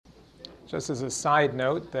Just as a side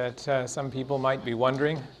note that some people might be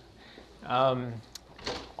wondering,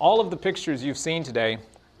 all of the pictures you've seen today,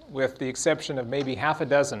 with the exception of maybe half a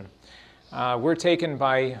dozen, were taken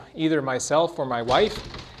by either myself or my wife,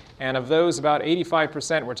 and of those, about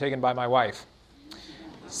 85% were taken by my wife.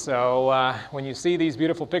 So when you see these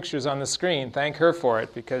beautiful pictures on the screen, thank her for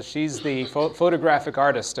it, because she's the photographic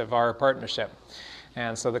artist of our partnership.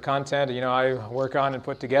 And so the content, I work on and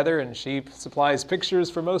put together, and she supplies pictures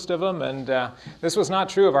for most of them. And this was not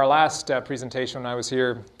true of our last presentation when I was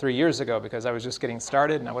here 3 years ago, because I was just getting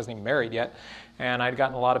started and I wasn't even married yet. And I'd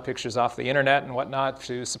gotten a lot of pictures off the internet and whatnot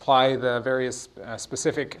to supply the various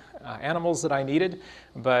specific animals that I needed.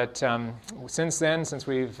 But since then, since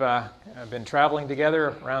we've been traveling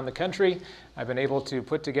together around the country, I've been able to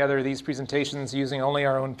put together these presentations using only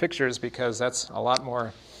our own pictures, because that's a lot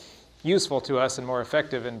more useful to us and more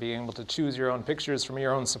effective in being able to choose your own pictures from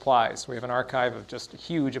your own supplies. We have an archive of just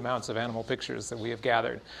huge amounts of animal pictures that we have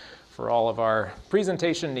gathered for all of our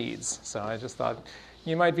presentation needs. So I just thought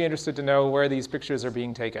you might be interested to know where these pictures are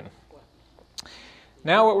being taken.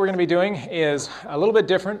 Now what we're going to be doing is a little bit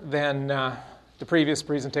different than the previous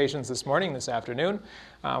presentations this afternoon.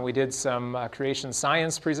 We did some creation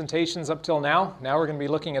science presentations up till now. Now we're going to be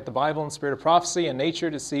looking at the Bible and spirit of prophecy and nature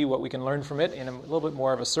to see what we can learn from it in a little bit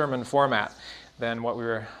more of a sermon format than what we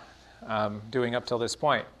were doing up till this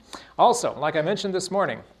point. Also, like I mentioned this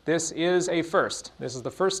morning, this is a first. This is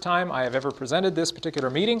the first time I have ever presented this particular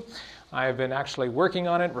meeting. I have been actually working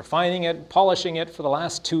on it, refining it, polishing it for the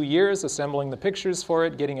last 2 years, assembling the pictures for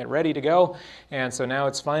it, getting it ready to go. And so now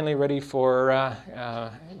it's finally ready for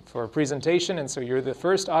presentation, and so you're the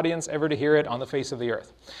first audience ever to hear it on the face of the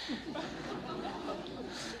earth.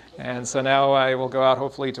 And so now I will go out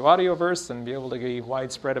hopefully to Audioverse and be able to be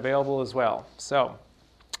widespread available as well. So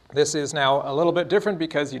this is now a little bit different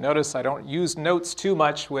because you notice I don't use notes too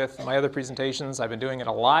much with my other presentations. I've been doing it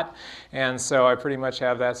a lot, and so I pretty much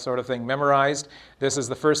have that sort of thing memorized. This is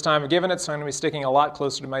the first time I've given it, so I'm going to be sticking a lot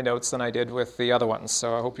closer to my notes than I did with the other ones.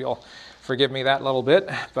 So I hope you'll forgive me that little bit,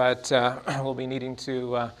 but we'll be needing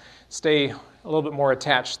to stay a little bit more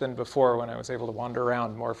attached than before when I was able to wander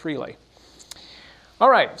around more freely. All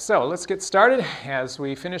right, so let's get started as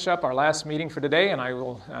we finish up our last meeting for today, and I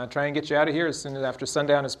will try and get you out of here as soon as after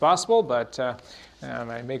sundown as possible, but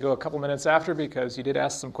I may go a couple minutes after because you did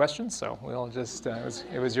ask some questions, so we'll just,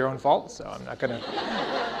 it was your own fault, so I'm not going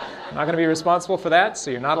to be responsible for that, so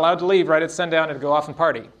you're not allowed to leave right at sundown and go off and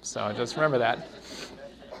party, so just remember that.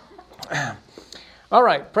 All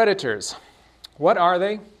right, predators. What are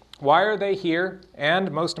they? Why are they here? And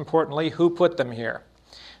most importantly, who put them here?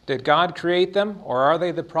 Did God create them, or are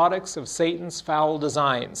they the products of Satan's foul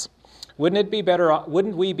designs? Wouldn't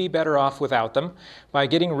we be better off without them by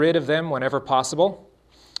getting rid of them whenever possible?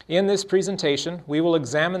 In this presentation, we will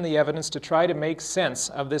examine the evidence to try to make sense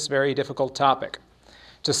of this very difficult topic.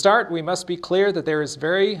 To start, we must be clear that there is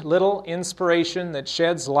very little inspiration that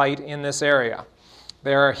sheds light in this area.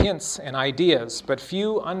 There are hints and ideas, but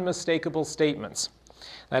few unmistakable statements.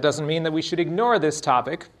 That doesn't mean that we should ignore this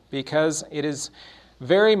topic, because it is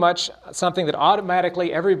very much something that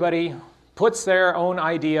automatically everybody puts their own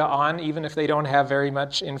idea on, even if they don't have very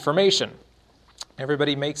much information.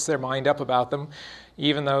 Everybody makes their mind up about them,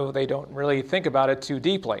 even though they don't really think about it too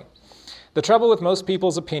deeply. The trouble with most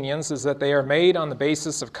people's opinions is that they are made on the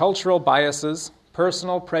basis of cultural biases,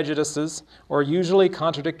 personal prejudices, or usually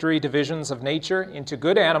contradictory divisions of nature into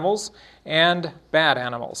good animals and bad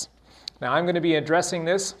animals. Now, I'm going to be addressing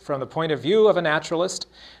this from the point of view of a naturalist.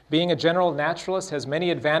 Being a general naturalist has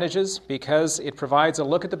many advantages because it provides a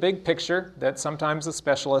look at the big picture that sometimes a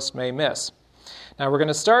specialist may miss. Now, we're going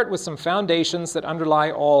to start with some foundations that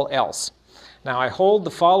underlie all else. Now, I hold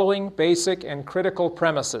the following basic and critical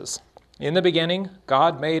premises. In the beginning,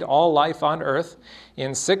 God made all life on earth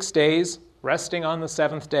in 6 days, resting on the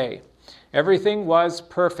seventh day. Everything was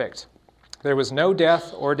perfect. There was no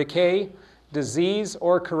death or decay, disease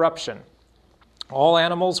or corruption. All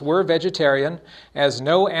animals were vegetarian, as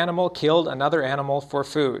no animal killed another animal for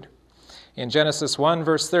food. In Genesis 1,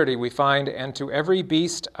 verse 30, we find, "And to every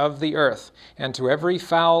beast of the earth, and to every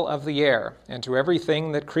fowl of the air, and to every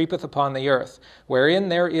thing that creepeth upon the earth, wherein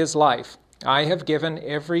there is life, I have given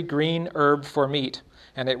every green herb for meat."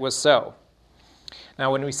 And it was so.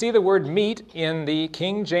 Now, when we see the word meat in the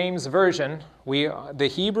King James Version,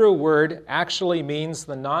 the Hebrew word actually means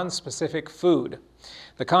the non-specific food.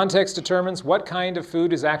 The context determines what kind of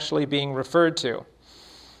food is actually being referred to.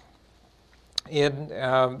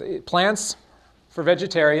 In plants for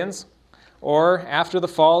vegetarians, or after the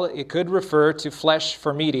fall, it could refer to flesh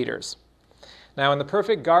for meat eaters. Now, in the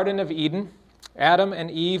perfect Garden of Eden, Adam and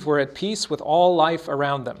Eve were at peace with all life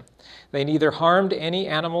around them. They neither harmed any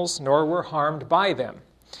animals nor were harmed by them.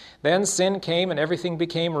 Then sin came and everything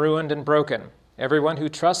became ruined and broken. Everyone who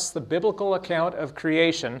trusts the biblical account of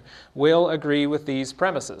creation will agree with these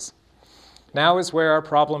premises. Now is where our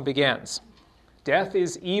problem begins. Death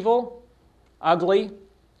is evil, ugly,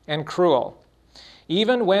 and cruel.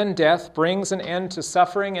 Even when death brings an end to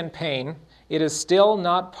suffering and pain, it is still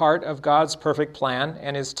not part of God's perfect plan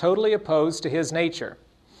and is totally opposed to his nature.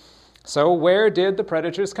 So where did the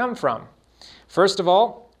predators come from? First of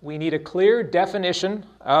all, we need a clear definition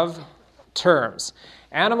of terms.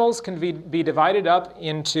 Animals can be divided up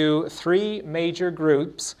into three major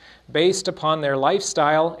groups based upon their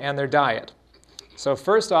lifestyle and their diet. So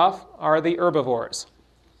first off are the herbivores.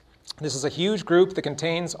 This is a huge group that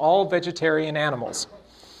contains all vegetarian animals.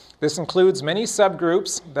 This includes many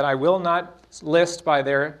subgroups that I will not list by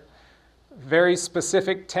their very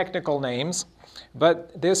specific technical names,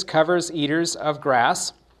 but this covers eaters of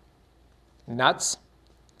grass, nuts,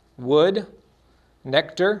 wood,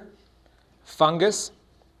 nectar, fungus,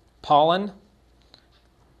 pollen,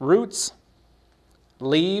 roots,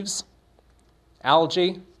 leaves,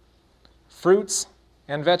 algae, fruits,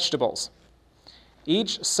 and vegetables.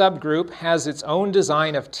 Each subgroup has its own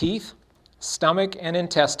design of teeth, stomach, and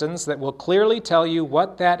intestines that will clearly tell you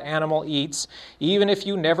what that animal eats, even if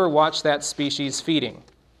you never watch that species feeding.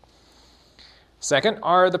 Second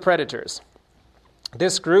are the predators.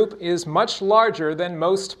 This group is much larger than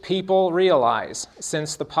most people realize,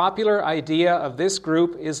 since the popular idea of this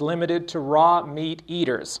group is limited to raw meat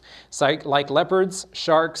eaters, like leopards,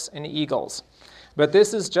 sharks, and eagles. But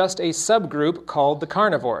this is just a subgroup called the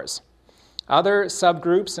carnivores. Other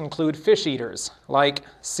subgroups include fish eaters, like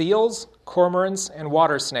seals, cormorants, and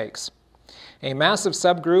water snakes. A massive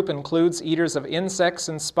subgroup includes eaters of insects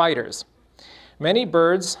and spiders. Many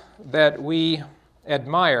birds that we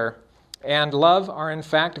admire and love are in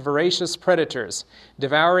fact voracious predators,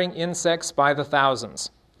 devouring insects by the thousands.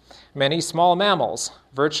 Many small mammals,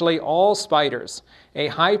 virtually all spiders, a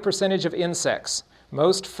high percentage of insects,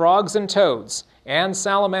 most frogs and toads, and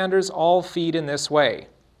salamanders all feed in this way.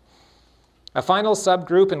 A final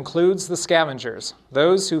subgroup includes the scavengers,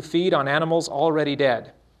 those who feed on animals already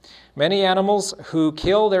dead. Many animals who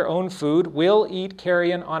kill their own food will eat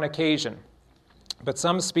carrion on occasion, but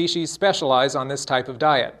some species specialize on this type of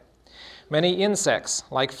diet. Many insects,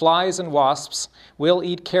 like flies and wasps, will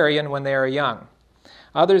eat carrion when they are young.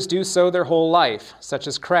 Others do so their whole life, such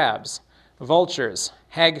as crabs, vultures,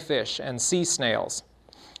 hagfish, and sea snails.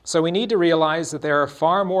 So we need to realize that there are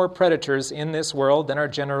far more predators in this world than are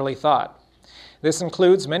generally thought. This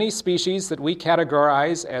includes many species that we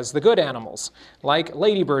categorize as the good animals, like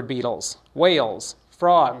ladybird beetles, whales,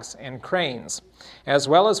 frogs, and cranes, as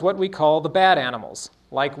well as what we call the bad animals,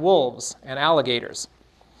 like wolves and alligators.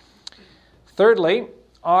 Thirdly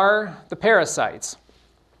are the parasites.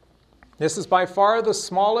 This is by far the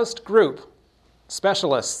smallest group,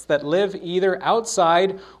 specialists that live either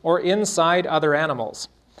outside or inside other animals.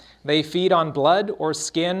 They feed on blood or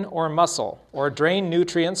skin or muscle, or drain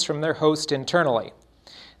nutrients from their host internally.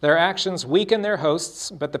 Their actions weaken their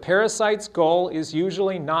hosts, but the parasite's goal is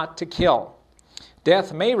usually not to kill.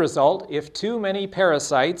 Death may result if too many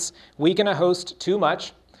parasites weaken a host too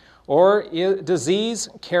much, or disease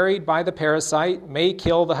carried by the parasite may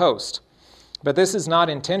kill the host. But this is not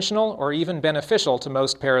intentional or even beneficial to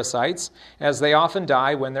most parasites, as they often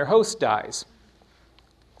die when their host dies.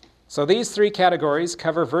 So these three categories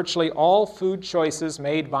cover virtually all food choices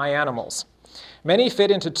made by animals. Many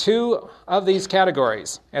fit into two of these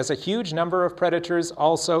categories, as a huge number of predators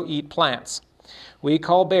also eat plants. We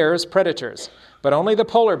call bears predators, but only the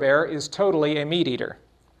polar bear is totally a meat eater.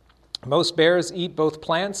 Most bears eat both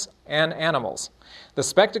plants and animals. The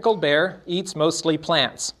spectacled bear eats mostly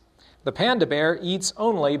plants. The panda bear eats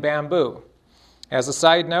only bamboo. As a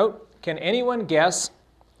side note, can anyone guess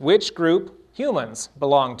which group humans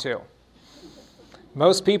belong to?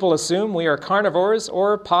 Most people assume we are carnivores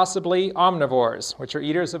or possibly omnivores, which are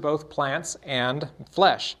eaters of both plants and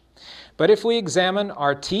flesh. But if we examine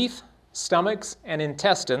our teeth, stomachs, and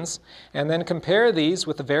intestines, and then compare these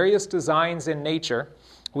with the various designs in nature,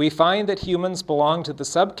 we find that humans belong to the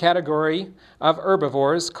subcategory of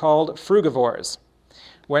herbivores called frugivores.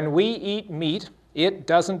 When we eat meat, it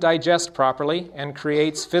doesn't digest properly and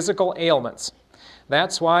creates physical ailments.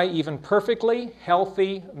 That's why even perfectly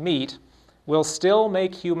healthy meat will still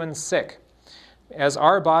make humans sick, as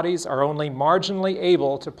our bodies are only marginally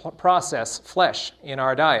able to process flesh in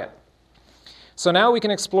our diet. So now we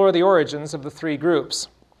can explore the origins of the three groups.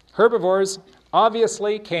 Herbivores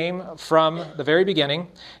obviously came from the very beginning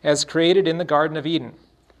as created in the Garden of Eden.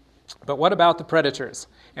 But what about the predators,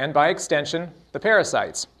 and by extension, the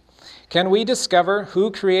parasites? Can we discover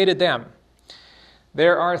who created them?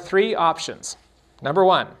 There are three options. Number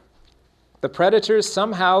one, the predators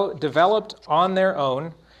somehow developed on their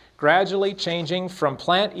own, gradually changing from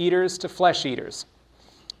plant eaters to flesh eaters.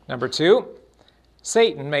 Number two,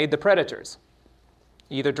 Satan made the predators,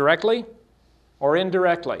 either directly or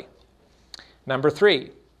indirectly. Number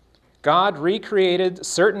three, God recreated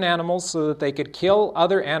certain animals so that they could kill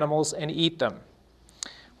other animals and eat them.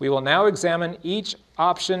 We will now examine each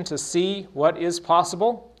option to see what is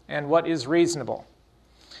possible and what is reasonable.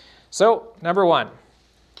 So, number one,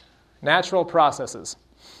 natural processes.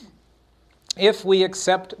 If we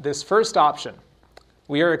accept this first option,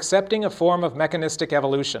 we are accepting a form of mechanistic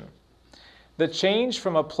evolution. The change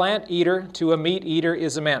from a plant eater to a meat eater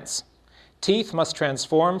is immense. Teeth must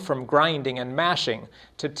transform from grinding and mashing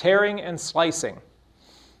to tearing and slicing.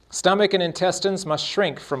 Stomach and intestines must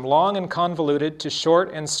shrink from long and convoluted to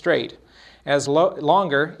short and straight, as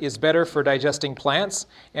longer is better for digesting plants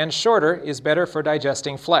and shorter is better for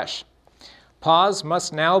digesting flesh. Paws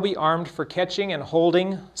must now be armed for catching and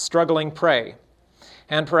holding struggling prey.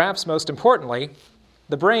 And perhaps most importantly,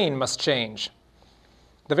 the brain must change.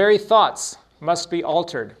 The very thoughts must be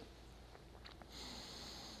altered.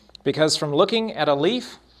 Because from looking at a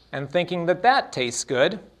leaf and thinking that that tastes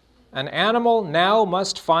good, an animal now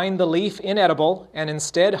must find the leaf inedible and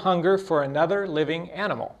instead hunger for another living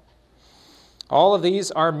animal. All of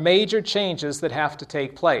these are major changes that have to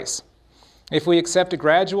take place. If we accept a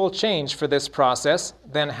gradual change for this process,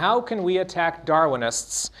 then how can we attack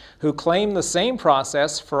Darwinists who claim the same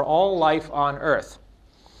process for all life on Earth?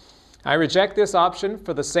 I reject this option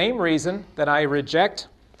for the same reason that I reject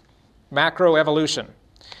macroevolution,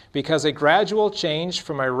 because a gradual change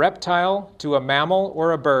from a reptile to a mammal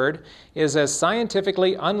or a bird is as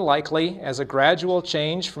scientifically unlikely as a gradual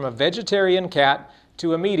change from a vegetarian cat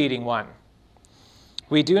to a meat-eating one.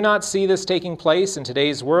 We do not see this taking place in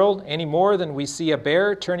today's world any more than we see a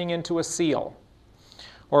bear turning into a seal.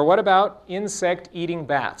 Or what about insect-eating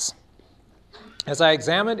bats? As I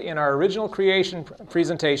examined in our original creation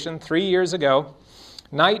presentation 3 years ago,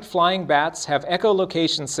 night-flying bats have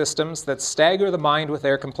echolocation systems that stagger the mind with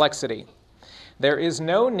their complexity. There is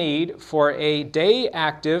no need for a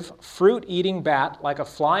day-active, fruit-eating bat like a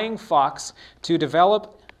flying fox to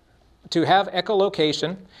have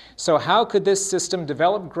echolocation, so how could this system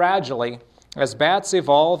develop gradually as bats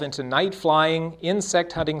evolve into night-flying,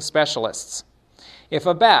 insect-hunting specialists? If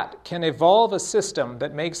a bat can evolve a system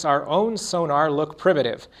that makes our own sonar look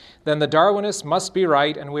primitive, then the Darwinists must be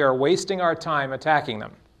right and we are wasting our time attacking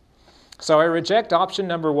them. So I reject option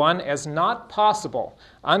number one as not possible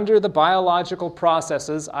under the biological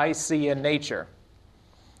processes I see in nature.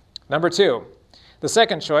 Number two, the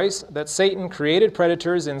second choice, that Satan created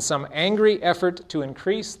predators in some angry effort to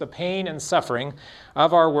increase the pain and suffering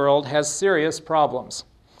of our world, has serious problems.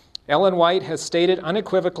 Ellen White has stated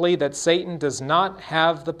unequivocally that Satan does not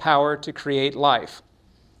have the power to create life.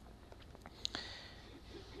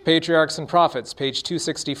 Patriarchs and Prophets, page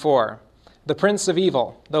 264. The prince of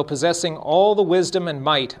evil, though possessing all the wisdom and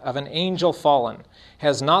might of an angel fallen,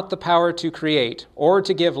 has not the power to create or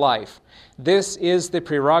to give life. This is the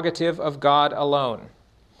prerogative of God alone.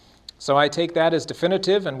 So I take that as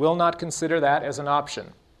definitive and will not consider that as an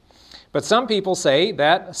option. But some people say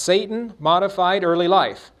that Satan modified early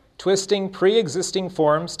life, twisting pre-existing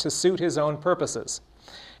forms to suit his own purposes.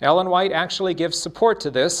 Ellen White actually gives support to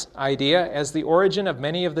this idea as the origin of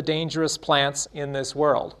many of the dangerous plants in this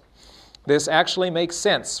world. This actually makes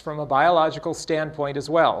sense from a biological standpoint as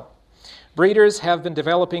well. Breeders have been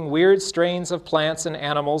developing weird strains of plants and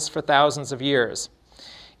animals for thousands of years.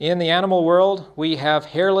 In the animal world, we have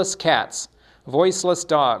hairless cats, voiceless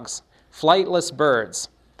dogs, flightless birds,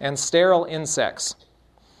 and sterile insects.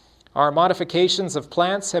 Our modifications of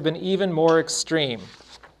plants have been even more extreme.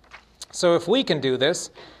 So if we can do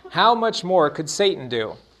this, how much more could Satan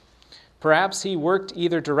do? Perhaps he worked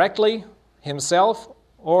either directly himself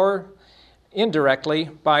or indirectly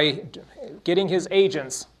by getting his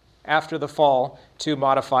agents after the fall to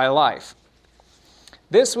modify life.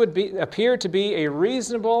 This would appear to be a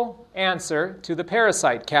reasonable answer to the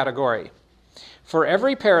parasite category. For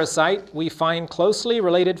every parasite, we find closely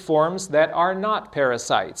related forms that are not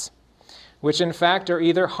parasites, which in fact are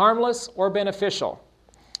either harmless or beneficial.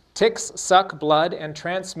 Ticks suck blood and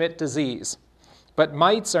transmit disease, but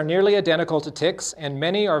mites are nearly identical to ticks, and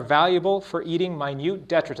many are valuable for eating minute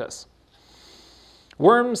detritus.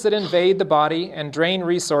 Worms that invade the body and drain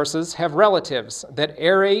resources have relatives that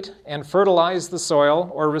aerate and fertilize the soil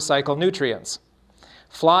or recycle nutrients.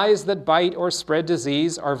 Flies that bite or spread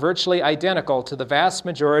disease are virtually identical to the vast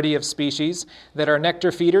majority of species that are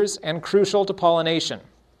nectar feeders and crucial to pollination.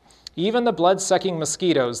 Even the blood-sucking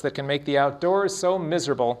mosquitoes that can make the outdoors so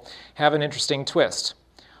miserable have an interesting twist.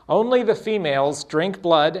 Only the females drink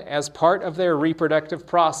blood as part of their reproductive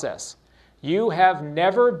process. You have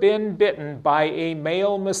never been bitten by a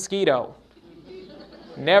male mosquito.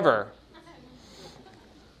 Never.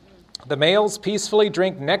 The males peacefully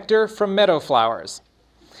drink nectar from meadow flowers.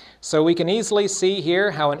 So we can easily see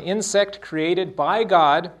here how an insect created by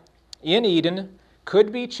God in Eden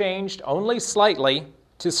could be changed only slightly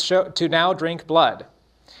to now drink blood.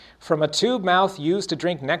 From a tube mouth used to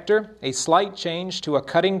drink nectar, a slight change to a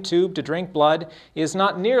cutting tube to drink blood is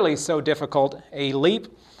not nearly so difficult a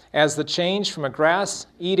leap as the change from a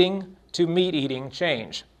grass-eating to meat-eating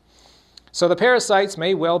change. So the parasites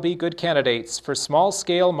may well be good candidates for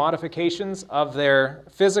small-scale modifications of their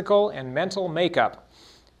physical and mental makeup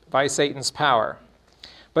by Satan's power.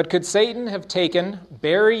 But could Satan have taken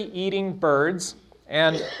berry-eating birds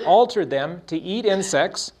and altered them to eat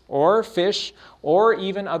insects or fish or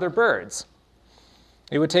even other birds?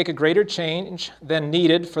 It would take a greater change than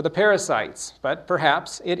needed for the parasites, but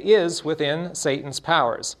perhaps it is within Satan's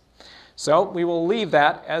powers. So we will leave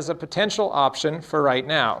that as a potential option for right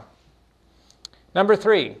now. Number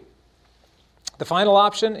 3, the final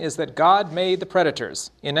option is that God made the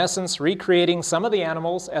predators, in essence recreating some of the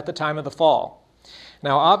animals at the time of the fall.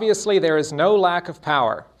 Now obviously there is no lack of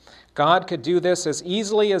power. God could do this as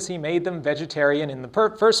easily as he made them vegetarian in the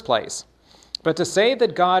first place. But to say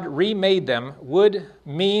that God remade them would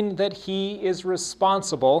mean that he is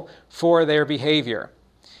responsible for their behavior.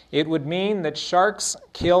 It would mean that sharks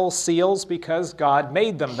kill seals because God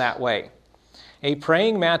made them that way. A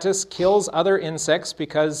praying mantis kills other insects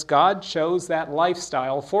because God chose that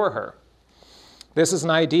lifestyle for her. This is an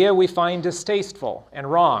idea we find distasteful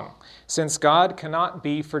and wrong, since God cannot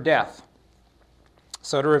be for death.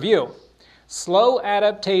 So to review, slow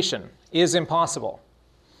adaptation is impossible.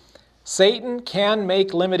 Satan can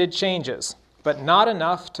make limited changes, but not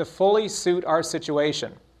enough to fully suit our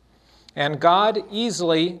situation. And God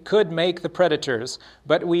easily could make the predators,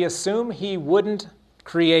 but we assume he wouldn't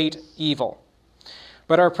create evil.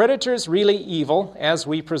 But are predators really evil, as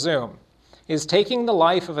we presume? Is taking the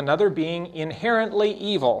life of another being inherently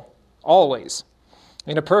evil? Always.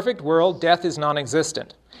 In a perfect world, death is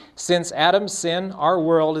non-existent. Since Adam's sin, our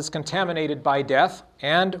world is contaminated by death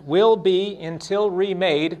and will be until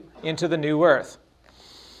remade into the new earth.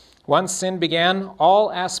 Once sin began,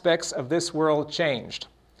 all aspects of this world changed.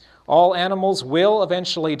 All animals will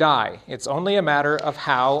eventually die. It's only a matter of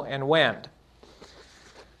how and when.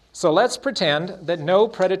 So let's pretend that no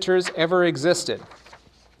predators ever existed,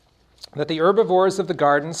 that the herbivores of the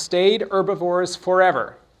garden stayed herbivores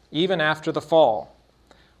forever, even after the fall.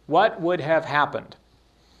 What would have happened?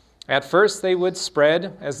 At first, they would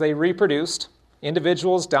spread as they reproduced,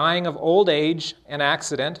 individuals dying of old age and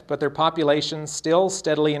accident, but their population still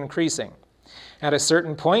steadily increasing. At a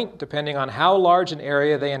certain point, depending on how large an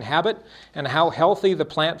area they inhabit and how healthy the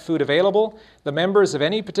plant food available, the members of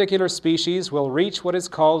any particular species will reach what is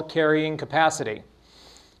called carrying capacity.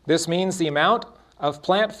 This means the amount of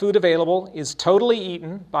plant food available is totally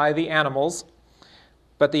eaten by the animals,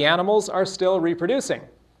 but the animals are still reproducing,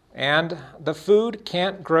 and the food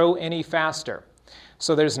can't grow any faster.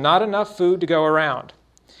 So there's not enough food to go around.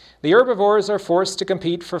 The herbivores are forced to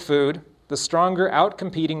compete for food, the stronger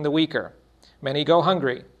outcompeting the weaker. Many go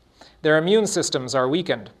hungry. Their immune systems are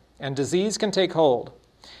weakened, and disease can take hold.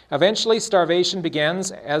 Eventually, starvation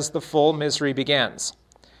begins as the full misery begins.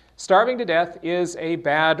 Starving to death is a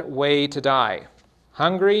bad way to die.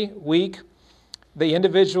 Hungry, weak, the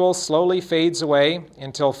individual slowly fades away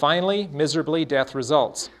until finally, miserably, death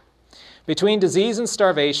results. Between disease and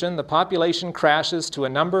starvation, the population crashes to a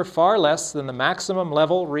number far less than the maximum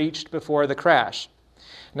level reached before the crash.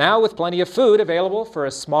 Now, with plenty of food available for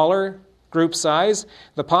a smaller group size,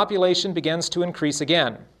 the population begins to increase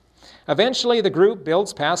again. Eventually, the group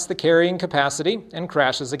builds past the carrying capacity and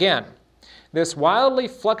crashes again. This wildly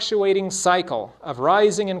fluctuating cycle of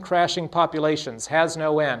rising and crashing populations has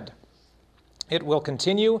no end. It will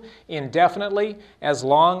continue indefinitely as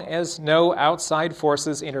long as no outside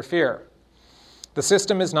forces interfere. The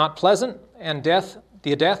system is not pleasant, and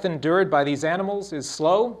the death endured by these animals is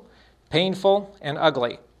slow, painful, and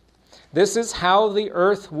ugly. This is how the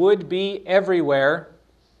earth would be everywhere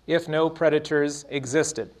if no predators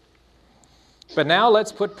existed. But now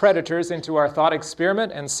let's put predators into our thought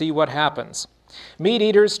experiment and see what happens. Meat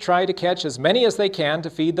eaters try to catch as many as they can to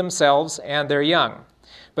feed themselves and their young.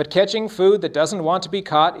 But catching food that doesn't want to be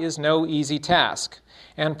caught is no easy task.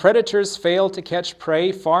 and predators fail to catch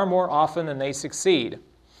prey far more often than they succeed.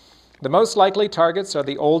 The most likely targets are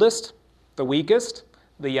the oldest, the weakest,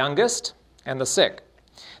 the youngest, and the sick.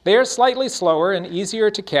 They are slightly slower and easier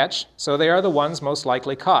to catch, so they are the ones most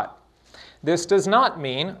likely caught. This does not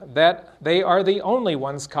mean that they are the only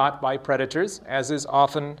ones caught by predators, as is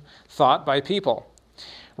often thought by people.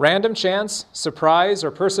 Random chance, surprise, or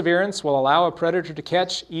perseverance will allow a predator to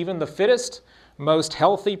catch even the fittest, most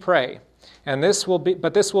healthy prey, and this will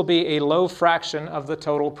be a low fraction of the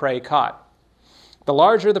total prey caught. The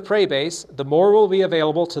larger the prey base, the more will be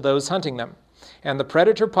available to those hunting them, and the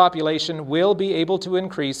predator population will be able to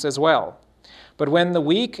increase as well. But when the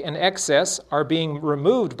weak and excess are being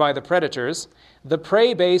removed by the predators, the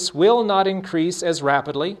prey base will not increase as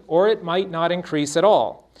rapidly, or it might not increase at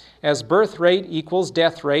all, as birth rate equals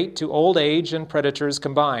death rate to old age and predators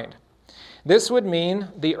combined. This would mean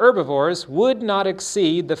the herbivores would not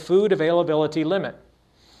exceed the food availability limit.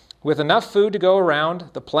 With enough food to go around,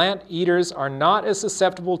 the plant eaters are not as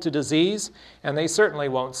susceptible to disease, and they certainly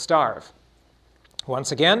won't starve.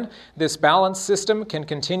 Once again, this balanced system can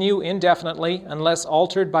continue indefinitely unless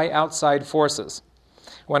altered by outside forces.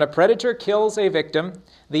 When a predator kills a victim,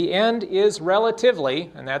 the end is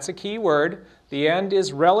relatively, and that's a key word, the end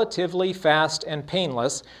is relatively fast and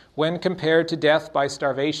painless when compared to death by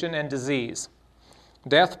starvation and disease.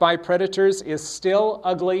 Death by predators is still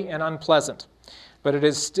ugly and unpleasant, but it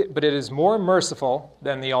is more merciful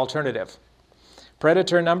than the alternative.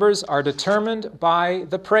 Predator numbers are determined by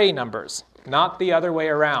the prey numbers, not the other way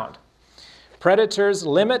around. Predators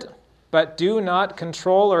limit but do not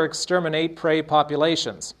control or exterminate prey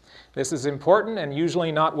populations. This is important and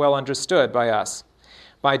usually not well understood by us.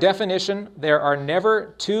 By definition, there are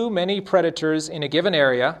never too many predators in a given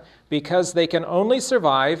area because they can only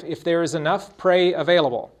survive if there is enough prey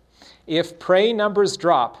available. If prey numbers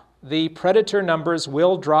drop, the predator numbers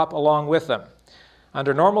will drop along with them.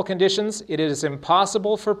 Under normal conditions, it is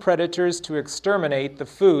impossible for predators to exterminate the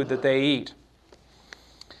food that they eat.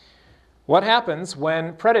 What happens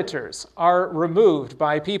when predators are removed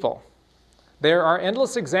by people? There are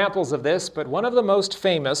endless examples of this, but one of the most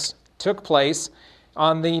famous took place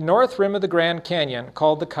on the north rim of the Grand Canyon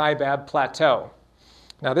called the Kaibab Plateau.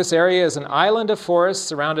 Now, this area is an island of forest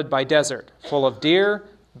surrounded by desert, full of deer,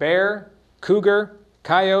 bear, cougar,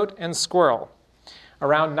 coyote, and squirrel.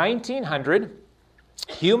 Around 1900,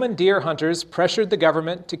 human deer hunters pressured the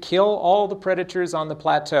government to kill all the predators on the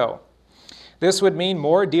plateau. This would mean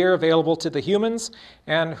more deer available to the humans,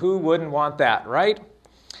 and who wouldn't want that, right?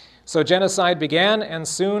 So genocide began, and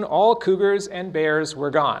soon all cougars and bears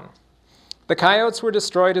were gone. The coyotes were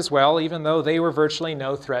destroyed as well, even though they were virtually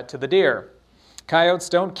no threat to the deer. Coyotes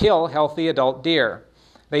don't kill healthy adult deer.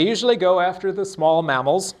 They usually go after the small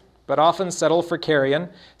mammals, but often settle for carrion,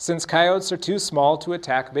 since coyotes are too small to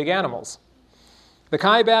attack big animals. The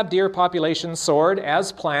Kaibab deer population soared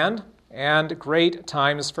as planned, and great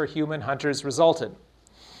times for human hunters resulted.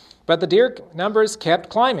 But the deer numbers kept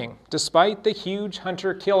climbing, despite the huge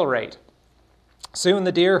hunter kill rate. Soon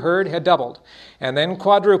the deer herd had doubled, and then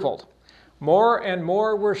quadrupled. More and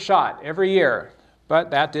more were shot every year,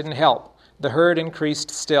 but that didn't help. The herd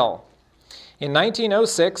increased still. In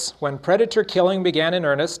 1906, when predator killing began in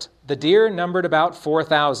earnest, the deer numbered about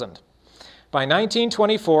 4,000. By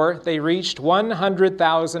 1924, they reached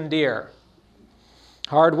 100,000 deer.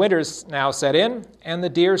 Hard winters now set in, and the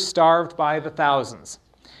deer starved by the thousands.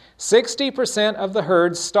 60% of the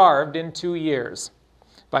herd starved in 2 years.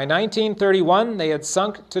 By 1931, they had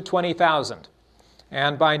sunk to 20,000.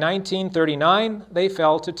 And by 1939, they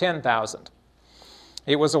fell to 10,000.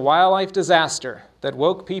 It was a wildlife disaster that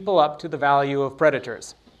woke people up to the value of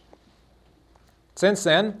predators. Since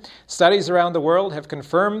then, studies around the world have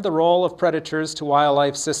confirmed the role of predators to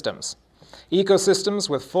wildlife systems. Ecosystems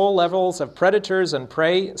with full levels of predators and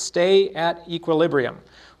prey stay at equilibrium,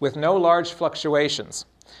 with no large fluctuations.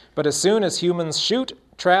 But as soon as humans shoot,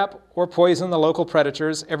 trap, or poison the local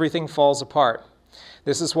predators, everything falls apart.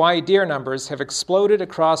 This is why deer numbers have exploded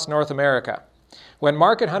across North America. When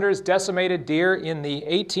market hunters decimated deer in the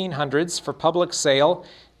 1800s for public sale,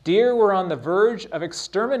 deer were on the verge of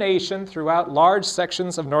extermination throughout large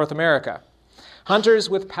sections of North America. Hunters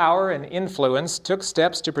with power and influence took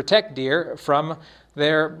steps to protect deer from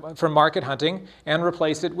market hunting and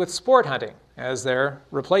replace it with sport hunting as their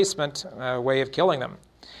replacement way of killing them.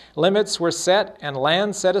 Limits were set and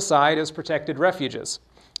land set aside as protected refuges.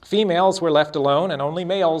 Females were left alone, and only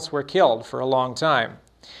males were killed for a long time.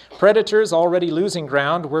 Predators already losing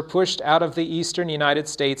ground were pushed out of the eastern United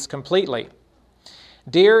States completely.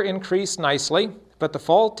 Deer increased nicely, but the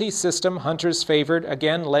faulty system hunters favored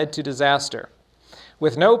again led to disaster.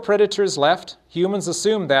 With no predators left, humans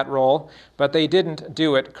assumed that role, but they didn't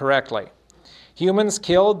do it correctly. Humans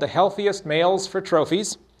killed the healthiest males for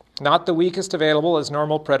trophies, not the weakest available as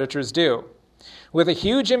normal predators do. With a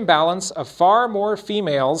huge imbalance of far more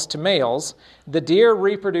females to males, the deer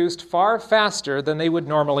reproduced far faster than they would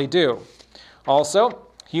normally do. Also,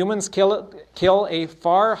 humans kill a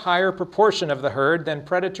far higher proportion of the herd than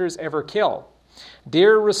predators ever kill.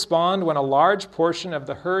 Deer respond when a large portion of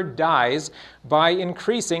the herd dies by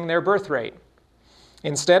increasing their birth rate.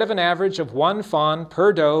 Instead of an average of 1 fawn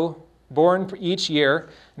per doe born each year,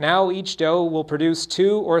 now each doe will produce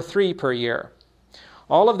 2 or 3 per year.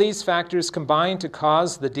 All of these factors combine to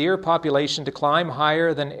cause the deer population to climb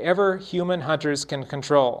higher than ever human hunters can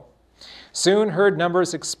control. Soon herd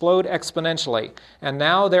numbers explode exponentially, and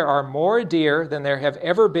now there are more deer than there have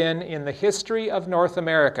ever been in the history of North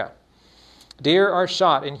America. Deer are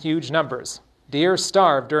shot in huge numbers. Deer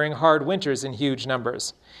starve during hard winters in huge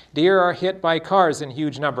numbers. Deer are hit by cars in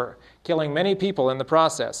huge number, killing many people in the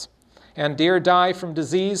process. And deer die from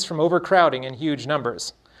disease from overcrowding in huge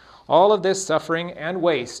numbers. All of this suffering and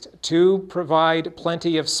waste to provide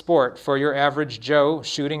plenty of sport for your average Joe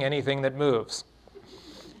shooting anything that moves.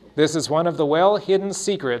 This is one of the well-hidden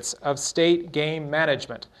secrets of state game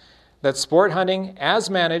management, that sport hunting, as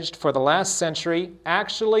managed for the last century,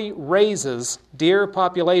 actually raises deer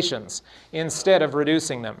populations instead of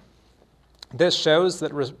reducing them. This shows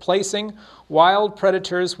that replacing wild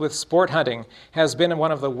predators with sport hunting has been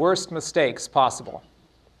one of the worst mistakes possible.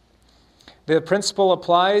 The principle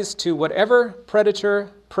applies to whatever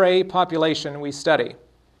predator-prey population we study.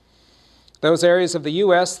 Those areas of the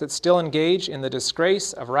U.S. that still engage in the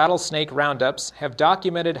disgrace of rattlesnake roundups have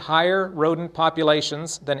documented higher rodent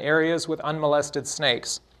populations than areas with unmolested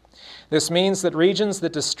snakes. This means that regions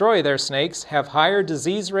that destroy their snakes have higher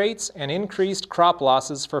disease rates and increased crop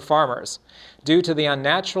losses for farmers due to the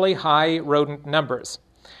unnaturally high rodent numbers.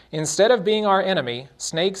 Instead of being our enemy,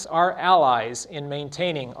 snakes are allies in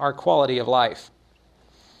maintaining our quality of life.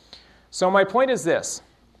 So my point is this: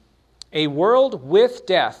 a world with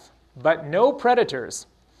death but no predators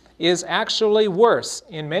is actually worse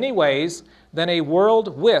in many ways than a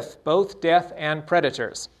world with both death and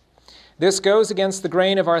predators. This goes against the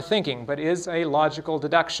grain of our thinking, but is a logical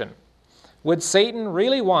deduction. Would Satan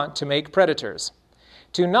really want to make predators?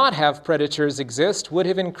 To not have predators exist would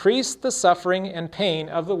have increased the suffering and pain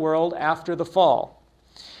of the world after the fall.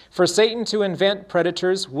 For Satan to invent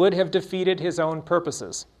predators would have defeated his own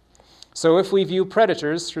purposes. So if we view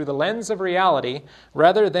predators through the lens of reality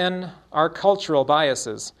rather than our cultural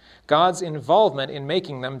biases, God's involvement in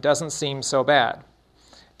making them doesn't seem so bad.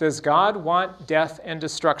 Does God want death and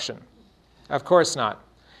destruction? Of course not.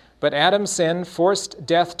 But Adam's sin forced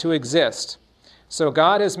death to exist. So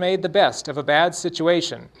God has made the best of a bad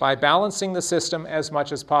situation by balancing the system as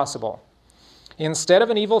much as possible. Instead of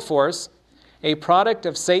an evil force, a product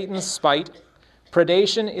of Satan's spite,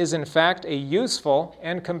 predation is in fact a useful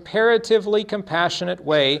and comparatively compassionate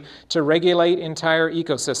way to regulate entire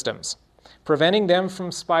ecosystems, preventing them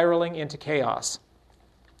from spiraling into chaos.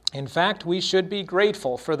 In fact, we should be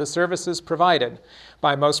grateful for the services provided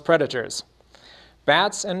by most predators.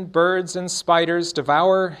 Bats and birds and spiders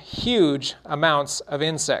devour huge amounts of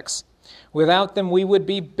insects. Without them, we would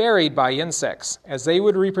be buried by insects, as they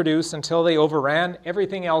would reproduce until they overran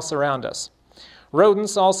everything else around us.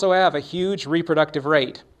 Rodents also have a huge reproductive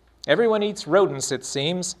rate. Everyone eats rodents, it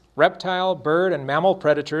seems. Reptile, bird, and mammal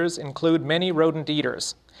predators include many rodent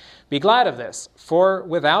eaters. Be glad of this, for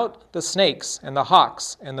without the snakes and the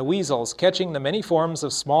hawks and the weasels catching the many forms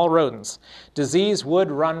of small rodents, disease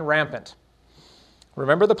would run rampant.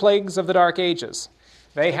 Remember the plagues of the Dark Ages.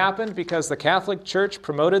 They happened because the Catholic Church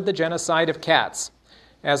promoted the genocide of cats,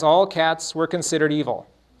 as all cats were considered evil.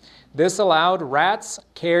 This allowed rats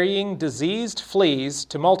carrying diseased fleas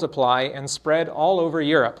to multiply and spread all over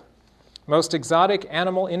Europe. Most exotic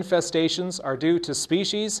animal infestations are due to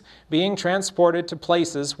species being transported to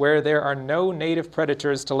places where there are no native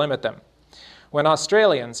predators to limit them. When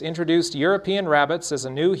Australians introduced European rabbits as a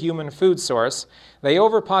new human food source, they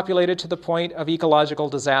overpopulated to the point of ecological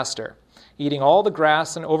disaster, eating all the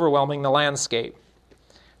grass and overwhelming the landscape.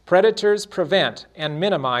 Predators prevent and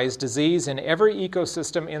minimize disease in every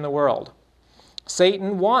ecosystem in the world.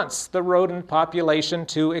 Satan wants the rodent population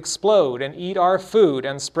to explode and eat our food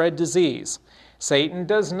and spread disease. Satan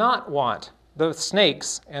does not want the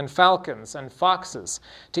snakes and falcons and foxes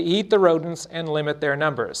to eat the rodents and limit their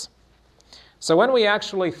numbers. So when we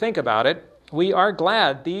actually think about it, we are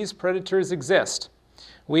glad these predators exist.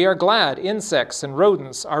 We are glad insects and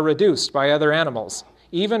rodents are reduced by other animals,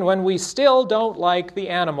 even when we still don't like the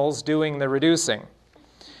animals doing the reducing.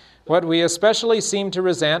 What we especially seem to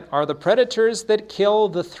resent are the predators that kill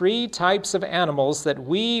the three types of animals that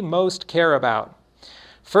we most care about.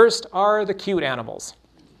 First are the cute animals.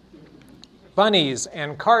 Bunnies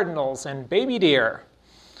and cardinals and baby deer.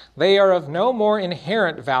 They are of no more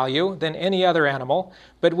inherent value than any other animal,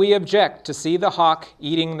 but we object to see the hawk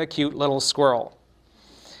eating the cute little squirrel.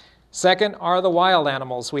 Second are the wild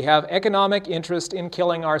animals we have economic interest in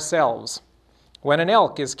killing ourselves. When an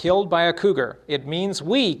elk is killed by a cougar, it means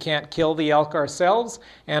we can't kill the elk ourselves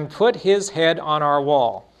and put his head on our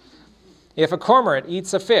wall. If a cormorant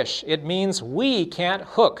eats a fish, it means we can't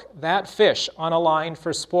hook that fish on a line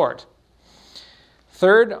for sport.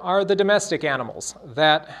 Third are the domestic animals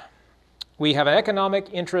that we have an economic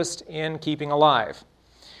interest in keeping alive.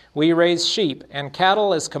 We raise sheep and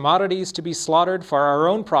cattle as commodities to be slaughtered for our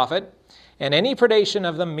own profit, and any predation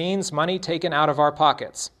of them means money taken out of our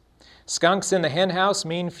pockets. Skunks in the hen house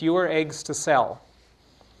mean fewer eggs to sell.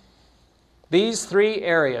 These three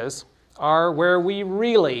areas are where we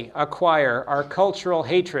really acquire our cultural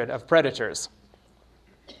hatred of predators.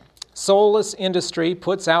 Soulless industry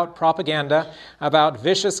puts out propaganda about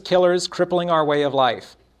vicious killers crippling our way of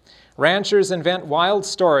life. Ranchers invent wild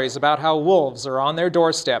stories about how wolves are on their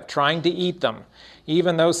doorstep trying to eat them,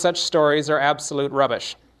 even though such stories are absolute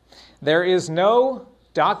rubbish. There is no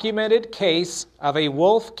documented case of a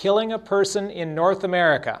wolf killing a person in North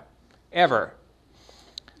America, ever.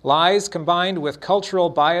 Lies combined with cultural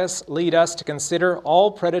bias lead us to consider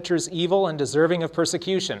all predators evil and deserving of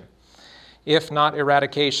persecution, if not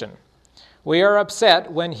eradication. We are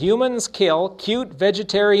upset when humans kill cute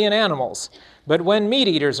vegetarian animals, but when meat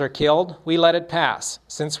eaters are killed, we let it pass,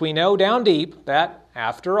 since we know down deep that,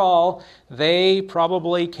 after all, they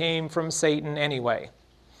probably came from Satan anyway.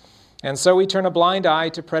 And so we turn a blind eye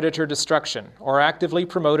to predator destruction, or actively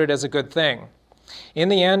promote it as a good thing. In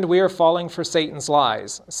the end, we are falling for Satan's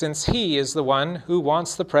lies, since he is the one who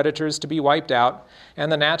wants the predators to be wiped out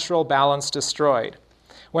and the natural balance destroyed.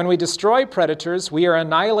 When we destroy predators, we are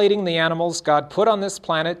annihilating the animals God put on this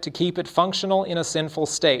planet to keep it functional in a sinful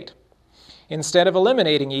state. Instead of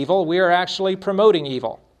eliminating evil, we are actually promoting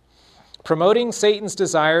evil, promoting Satan's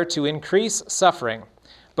desire to increase suffering,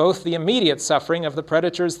 both the immediate suffering of the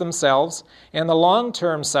predators themselves and the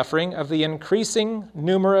long-term suffering of the increasing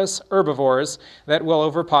numerous herbivores that will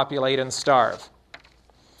overpopulate and starve.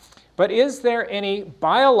 But is there any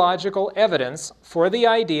biological evidence for the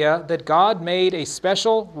idea that God made a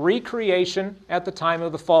special recreation at the time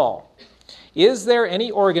of the fall? Is there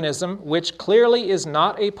any organism which clearly is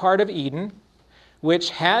not a part of Eden,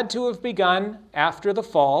 which had to have begun after the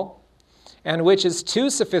fall, and which is too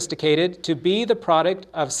sophisticated to be the product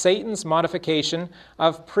of Satan's modification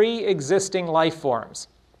of pre-existing life forms?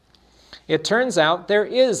 It turns out there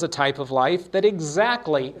is a type of life that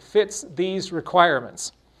exactly fits these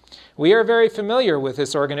requirements. We are very familiar with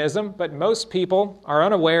this organism, but most people are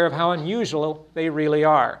unaware of how unusual they really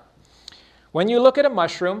are. When you look at a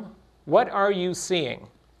mushroom, what are you seeing?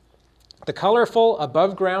 The colorful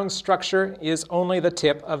above-ground structure is only the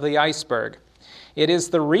tip of the iceberg. It is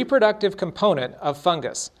the reproductive component of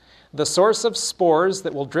fungus, the source of spores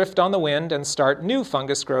that will drift on the wind and start new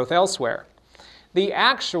fungus growth elsewhere. The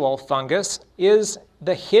actual fungus is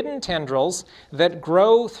the hidden tendrils that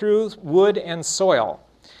grow through wood and soil.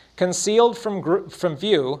 Concealed from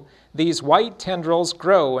view, these white tendrils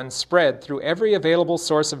grow and spread through every available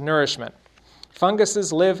source of nourishment.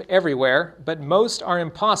 Funguses live everywhere, but most are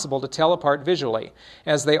impossible to tell apart visually,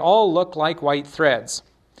 as they all look like white threads.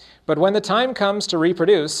 But when the time comes to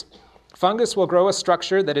reproduce, fungus will grow a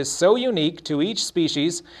structure that is so unique to each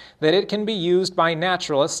species that it can be used by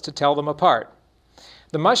naturalists to tell them apart.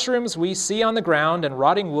 The mushrooms we see on the ground and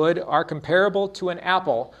rotting wood are comparable to an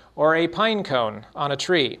apple or a pine cone on a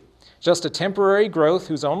tree, just a temporary growth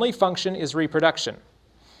whose only function is reproduction.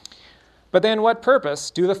 But then what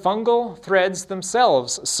purpose do the fungal threads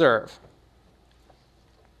themselves serve?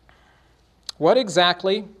 What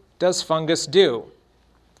exactly does fungus do?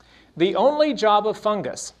 The only job of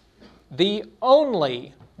fungus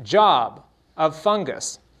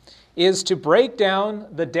is to break down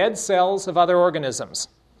the dead cells of other organisms,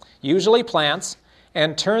 usually plants,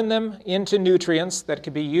 and turn them into nutrients that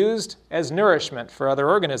can be used as nourishment for other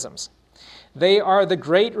organisms. They are the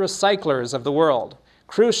great recyclers of the world,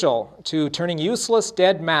 crucial to turning useless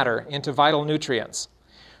dead matter into vital nutrients.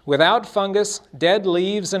 Without fungus, dead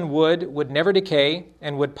leaves and wood would never decay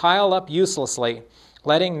and would pile up uselessly,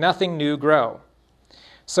 letting nothing new grow.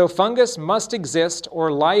 So fungus must exist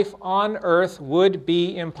or life on Earth would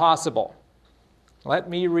be impossible. Let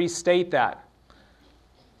me restate that.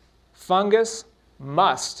 Fungus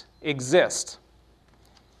must exist.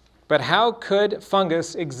 But how could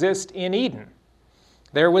fungus exist in Eden?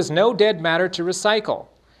 There was no dead matter to recycle.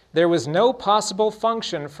 There was no possible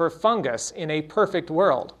function for fungus in a perfect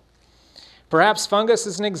world. Perhaps fungus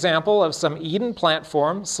is an example of some Eden plant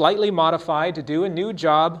form slightly modified to do a new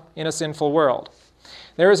job in a sinful world.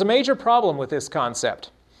 There is a major problem with this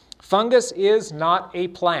concept. Fungus is not a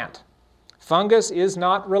plant. Fungus is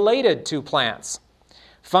not related to plants.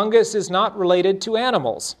 Fungus is not related to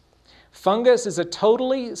animals. Fungus is a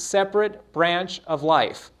totally separate branch of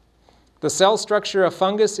life. The cell structure of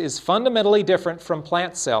fungus is fundamentally different from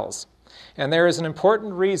plant cells, and there is an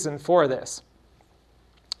important reason for this.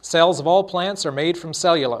 Cells of all plants are made from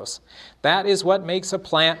cellulose. That is what makes a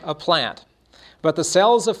plant a plant. But the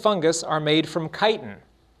cells of fungus are made from chitin.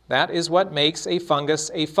 That is what makes a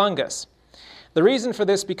fungus a fungus. The reason for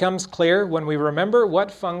this becomes clear when we remember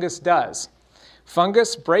what fungus does.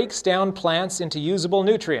 Fungus breaks down plants into usable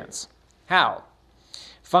nutrients. How?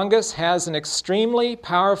 Fungus has an extremely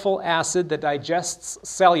powerful acid that digests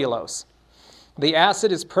cellulose. The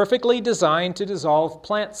acid is perfectly designed to dissolve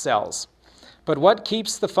plant cells. But what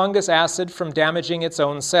keeps the fungus acid from damaging its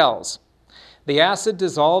own cells? The acid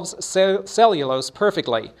dissolves cellulose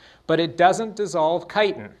perfectly, but it doesn't dissolve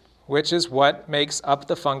chitin, which is what makes up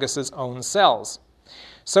the fungus's own cells.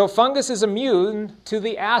 So fungus is immune to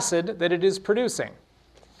the acid that it is producing.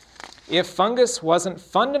 If fungus wasn't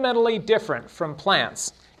fundamentally different from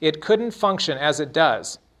plants, it couldn't function as it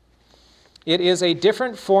does. It is a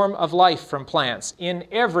different form of life from plants in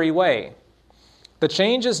every way. The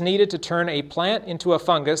changes needed to turn a plant into a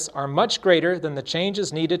fungus are much greater than the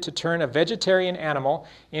changes needed to turn a vegetarian animal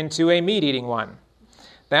into a meat-eating one.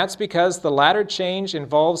 That's because the latter change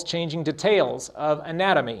involves changing details of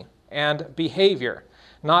anatomy and behavior,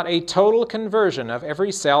 not a total conversion of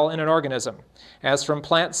every cell in an organism, as from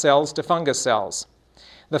plant cells to fungus cells.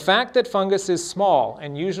 The fact that fungus is small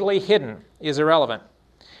and usually hidden is irrelevant.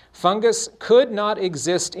 Fungus could not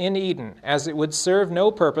exist in Eden, as it would serve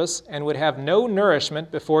no purpose and would have no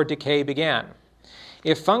nourishment before decay began.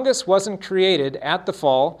 If fungus wasn't created at the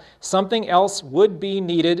fall, something else would be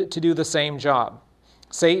needed to do the same job.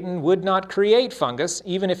 Satan would not create fungus,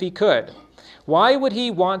 even if he could. Why would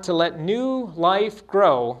he want to let new life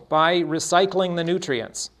grow by recycling the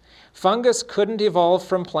nutrients? Fungus couldn't evolve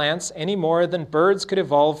from plants any more than birds could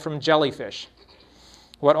evolve from jellyfish.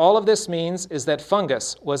 What all of this means is that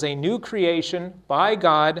fungus was a new creation by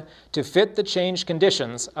God to fit the changed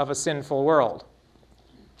conditions of a sinful world.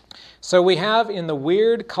 So we have in the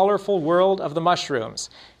weird, colorful world of the mushrooms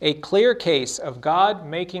a clear case of God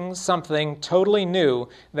making something totally new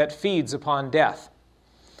that feeds upon death.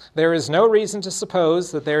 There is no reason to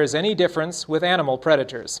suppose that there is any difference with animal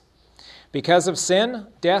predators. Because of sin,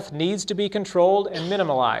 death needs to be controlled and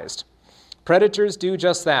minimalized. Predators do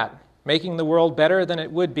just that, making the world better than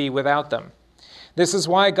it would be without them. This is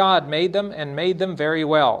why God made them and made them very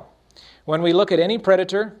well. When we look at any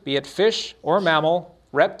predator, be it fish or mammal,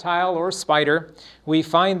 reptile or spider, we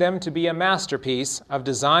find them to be a masterpiece of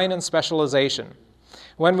design and specialization.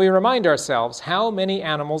 When we remind ourselves how many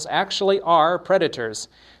animals actually are predators,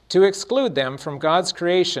 to exclude them from God's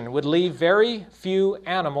creation would leave very few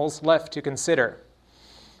animals left to consider.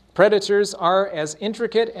 Predators are as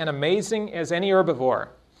intricate and amazing as any herbivore,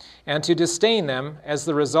 and to disdain them as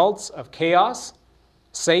the results of chaos,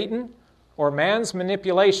 Satan, or man's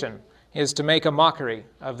manipulation is to make a mockery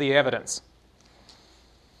of the evidence.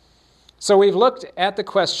 So we've looked at the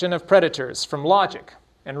question of predators from logic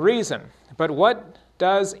and reason, but what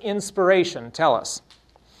does inspiration tell us?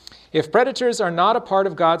 If predators are not a part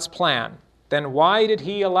of God's plan, then why did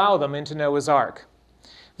he allow them into Noah's Ark?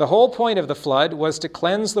 The whole point of the flood was to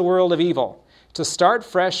cleanse the world of evil, to start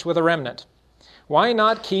fresh with a remnant. Why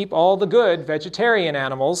not keep all the good vegetarian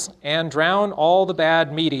animals and drown all the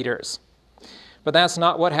bad meat-eaters? But that's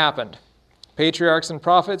not what happened. Patriarchs and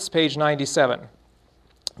Prophets, page 97.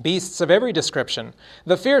 Beasts of every description,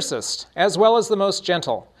 the fiercest as well as the most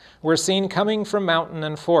gentle, were seen coming from mountain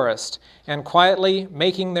and forest and quietly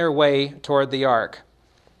making their way toward the ark.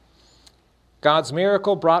 God's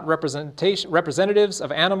miracle brought representatives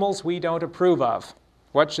of animals we don't approve of.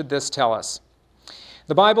 What should this tell us?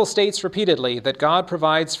 The Bible states repeatedly that God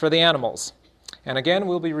provides for the animals. And again,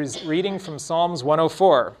 we'll be reading from Psalms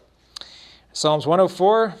 104. Psalms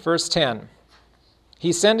 104, verse 10.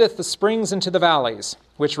 He sendeth the springs into the valleys,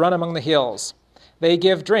 which run among the hills. They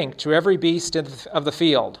give drink to every beast of the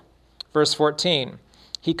field. Verse 14.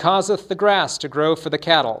 He causeth the grass to grow for the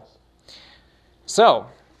cattle. So,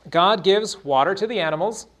 God gives water to the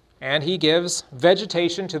animals, and he gives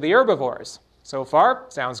vegetation to the herbivores. So far,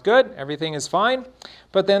 sounds good, everything is fine,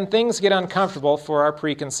 but then things get uncomfortable for our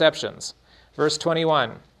preconceptions. Verse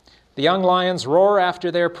 21, The young lions roar after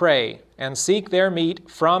their prey and seek their meat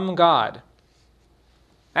from God.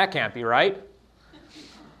 That can't be right.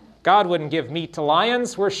 God wouldn't give meat to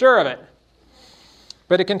lions, we're sure of it.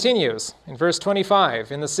 But it continues in verse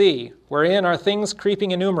 25, in the sea, wherein are things creeping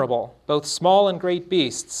innumerable, both small and great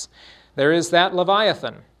beasts, there is that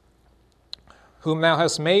Leviathan, whom thou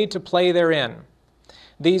hast made to play therein.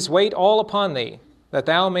 These wait all upon thee, that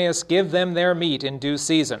thou mayest give them their meat in due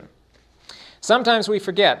season. Sometimes we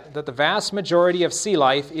forget that the vast majority of sea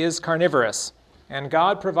life is carnivorous, and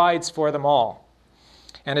God provides for them all.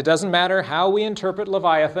 And it doesn't matter how we interpret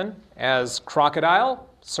Leviathan as crocodile,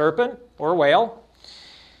 serpent, or whale.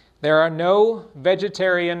 There are no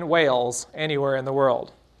vegetarian whales anywhere in the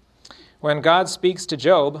world. When God speaks to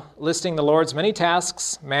Job, listing the Lord's many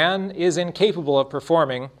tasks man is incapable of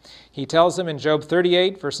performing, he tells him in Job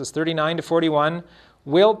 38, verses 39 to 41,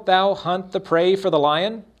 "Wilt thou hunt the prey for the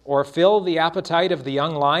lion, or fill the appetite of the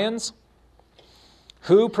young lions?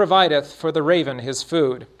 Who provideth for the raven his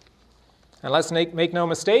food?" And let's make no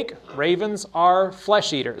mistake, ravens are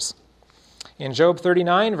flesh eaters. In Job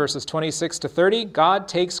 39, verses 26 to 30, God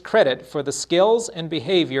takes credit for the skills and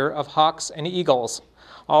behavior of hawks and eagles,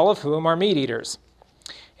 all of whom are meat eaters.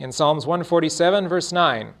 In Psalms 147, verse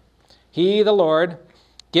 9, "He, the Lord,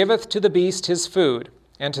 giveth to the beast his food,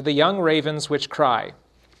 and to the young ravens which cry."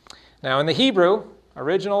 Now in the Hebrew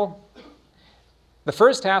original, the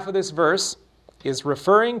first half of this verse is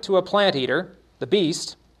referring to a plant eater, the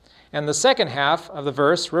beast, and the second half of the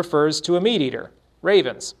verse refers to a meat eater,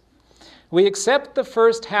 ravens. We accept the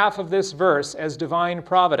first half of this verse as divine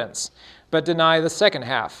providence, but deny the second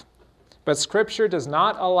half. But Scripture does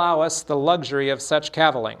not allow us the luxury of such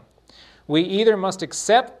cavilling. We either must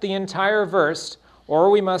accept the entire verse, or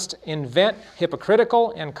we must invent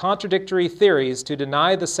hypocritical and contradictory theories to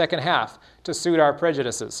deny the second half to suit our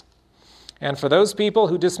prejudices. And for those people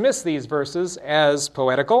who dismiss these verses as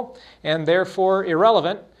poetical and therefore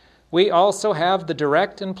irrelevant, we also have the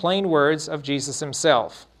direct and plain words of Jesus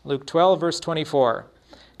himself. Luke 12, verse 24,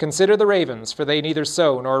 "Consider the ravens, for they neither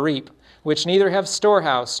sow nor reap, which neither have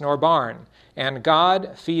storehouse nor barn, and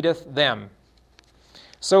God feedeth them."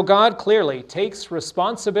 So God clearly takes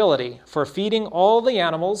responsibility for feeding all the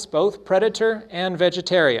animals, both predator and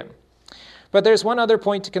vegetarian. But there's one other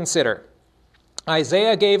point to consider.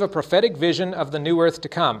 Isaiah gave a prophetic vision of the new earth to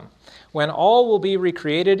come, when all will be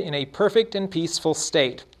recreated in a perfect and peaceful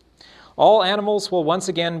state. All animals will once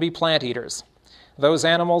again be plant eaters. Those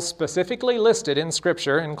animals specifically listed in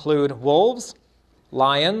Scripture include wolves,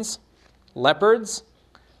 lions, leopards,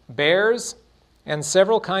 bears, and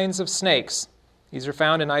several kinds of snakes. These are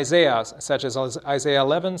found in Isaiah, such as Isaiah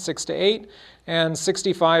 11, 6-8, and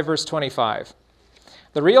 65, verse 25.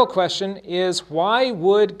 The real question is, why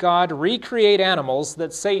would God recreate animals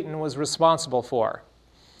that Satan was responsible for?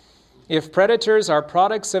 If predators are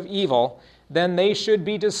products of evil, then they should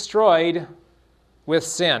be destroyed with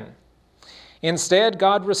sin. Instead,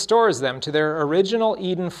 God restores them to their original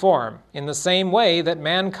Eden form, in the same way that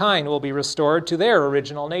mankind will be restored to their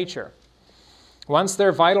original nature. Once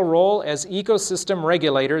their vital role as ecosystem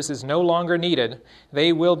regulators is no longer needed,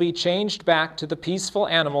 they will be changed back to the peaceful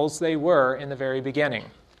animals they were in the very beginning.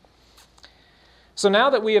 So now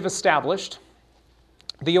that we have established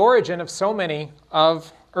the origin of so many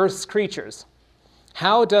of Earth's creatures,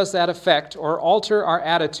 how does that affect or alter our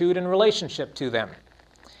attitude and relationship to them?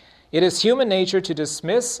 It is human nature to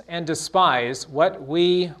dismiss and despise what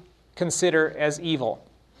we consider as evil.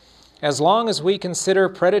 As long as we consider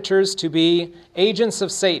predators to be agents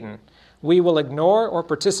of Satan, we will ignore or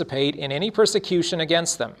participate in any persecution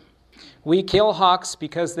against them. We kill hawks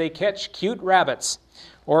because they catch cute rabbits,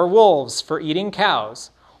 or wolves for eating cows,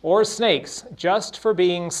 or snakes just for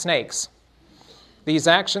being snakes. These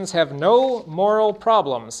actions have no moral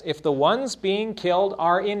problems if the ones being killed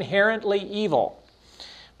are inherently evil.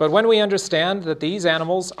 But when we understand that these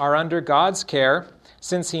animals are under God's care,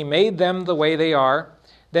 since He made them the way they are,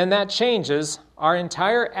 then that changes our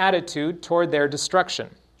entire attitude toward their destruction.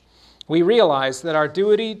 We realize that our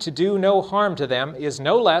duty to do no harm to them is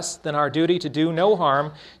no less than our duty to do no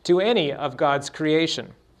harm to any of God's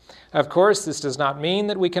creation. Of course, this does not mean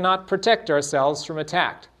that we cannot protect ourselves from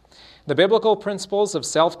attack. The biblical principles of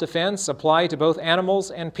self-defense apply to both animals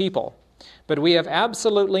and people. But we have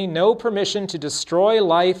absolutely no permission to destroy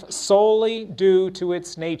life solely due to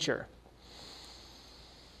its nature.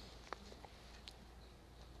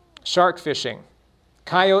 Shark fishing,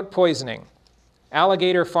 coyote poisoning,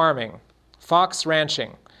 alligator farming, fox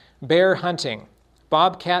ranching, bear hunting,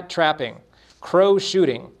 bobcat trapping, crow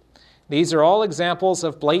shooting. These are all examples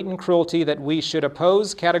of blatant cruelty that we should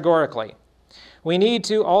oppose categorically. We need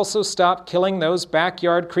to also stop killing those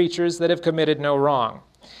backyard creatures that have committed no wrong.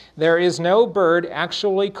 There is no bird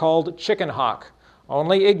actually called chicken hawk.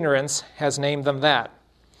 Only ignorance has named them that.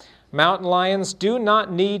 Mountain lions do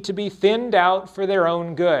not need to be thinned out for their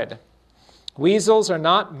own good. Weasels are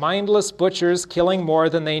not mindless butchers killing more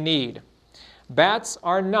than they need. Bats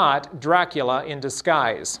are not Dracula in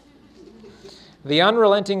disguise. The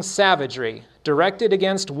unrelenting savagery directed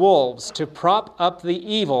against wolves to prop up the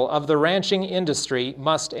evil of the ranching industry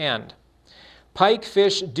must end. Pike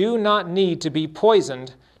fish do not need to be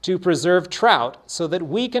poisoned to preserve trout so that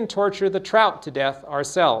we can torture the trout to death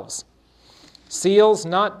ourselves. Seals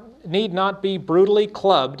need not be brutally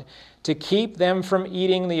clubbed to keep them from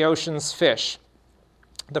eating the ocean's fish.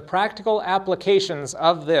 The practical applications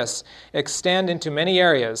of this extend into many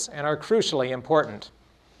areas and are crucially important.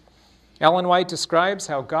 Ellen White describes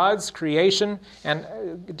God's creation and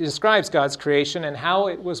how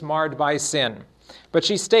it was marred by sin. But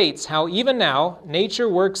she states how even now nature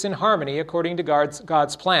works in harmony according to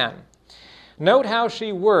God's plan. Note how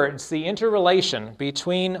she words the interrelation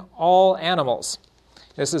between all animals.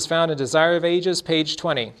 This is found in Desire of Ages, page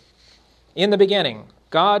 20. In the beginning,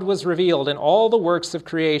 God was revealed in all the works of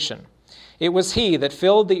creation. It was He that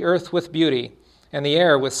filled the earth with beauty and the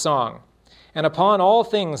air with song. And upon all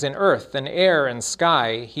things in earth and air and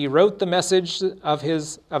sky, He wrote the message of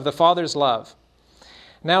the Father's love.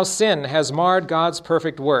 Now sin has marred God's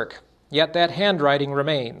perfect work, yet that handwriting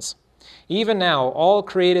remains. Even now all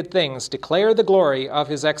created things declare the glory of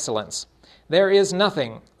His excellence. There is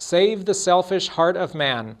nothing, save the selfish heart of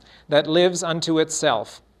man, that lives unto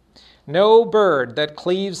itself. No bird that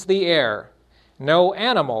cleaves the air, no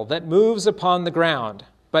animal that moves upon the ground,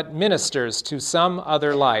 but ministers to some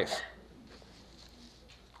other life.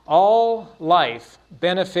 All life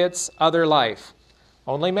benefits other life.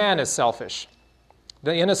 Only man is selfish.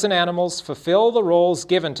 The innocent animals fulfill the roles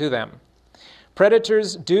given to them.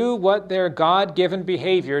 Predators do what their God-given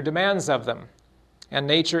behavior demands of them, and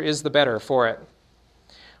nature is the better for it.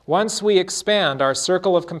 Once we expand our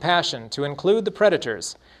circle of compassion to include the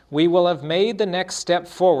predators, we will have made the next step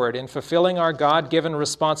forward in fulfilling our God-given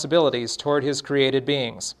responsibilities toward His created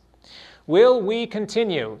beings. Will we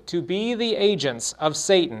continue to be the agents of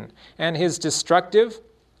Satan and his destructive,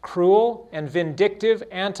 cruel, and vindictive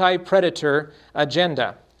anti-predator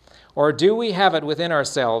agenda? Or do we have it within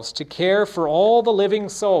ourselves to care for all the living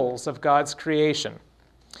souls of God's creation?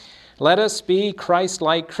 Let us be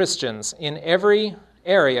Christ-like Christians in every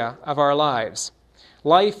area of our lives.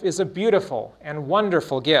 Life is a beautiful and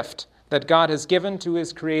wonderful gift that God has given to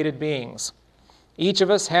His created beings. Each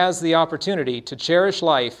of us has the opportunity to cherish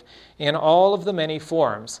life in all of the many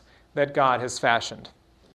forms that God has fashioned.